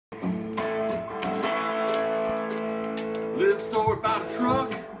story about a truck.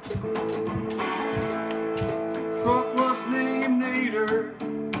 Truck was named Nader.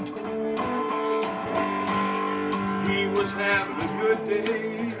 He was having a good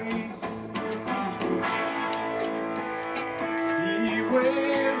day. He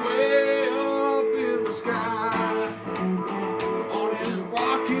went way up in the sky on his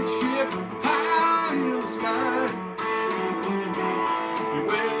rocket ship, high in the sky. He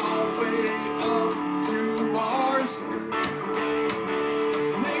went all the way up to Mars.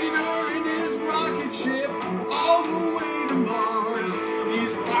 Nader in his rocket ship, all the way to Mars.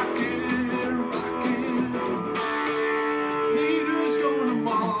 He's rocking, rocking. Nader's going to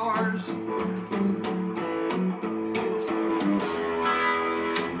Mars.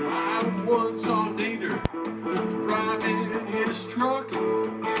 I once saw Nader driving his truck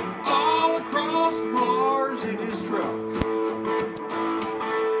all across Mars in his truck.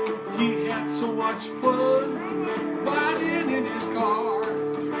 He had so much fun riding in his car.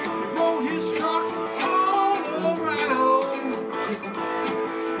 He rode his truck all around.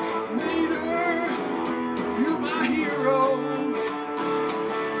 Nader, you're my hero.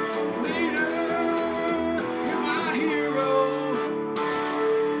 Nader, you're my hero.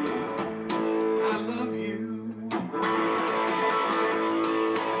 I love you.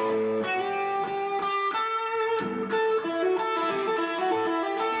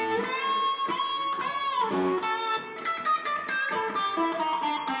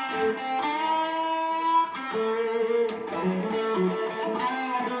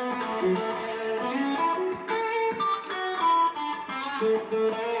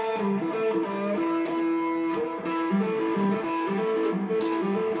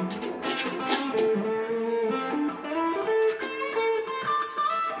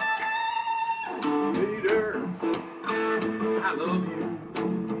 Nader, I love you.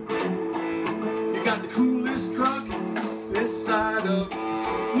 You got the coolest truck this side of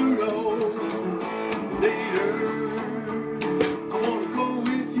Pluto. Nader, I want to go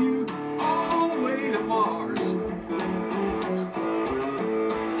with you all the way to Mars.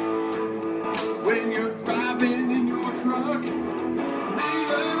 When you're driving in your truck,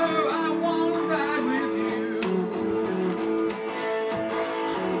 Nader, I want to ride with you.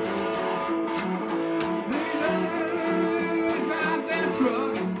 Nader, drive that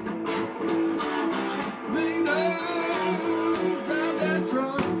truck. Nader, drive that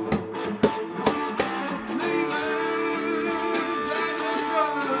truck. Nader, drive that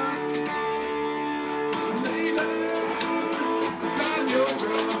truck. Nader, drive your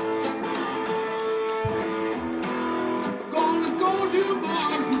truck. Gonna go to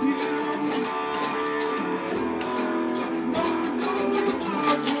Mars with you. Gonna go to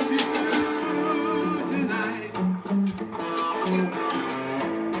Mars with you tonight.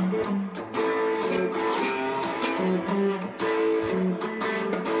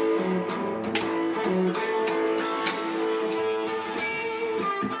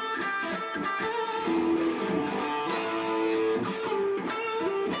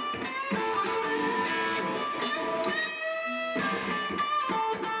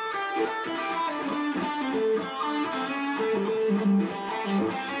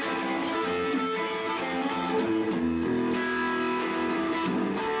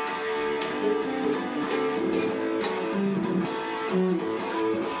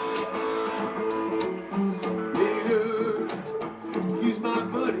 Nader, he's my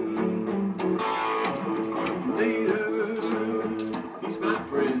buddy. Nader, he's my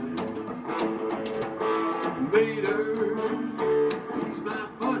friend. Nader, he's my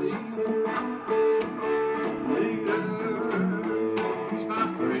buddy. Nader, he's my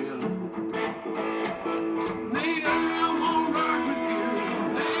friend. Nader, I'm gonna rock with you.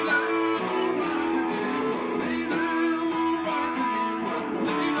 Nader, I'm gonna rock with you. Nader, I'm gonna rock with you.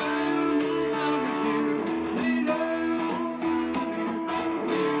 Nader, I'm gonna rock with you. Nader, I'm gonna rock with you.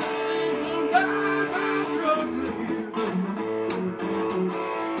 Nader, I'm gonna ride my truck with you.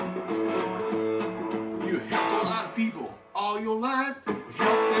 You helped a lot of people all your life. You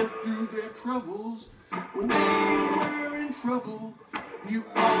helped them through their troubles. When they were in trouble, you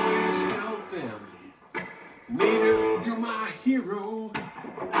always helped them. Nader, you're my hero.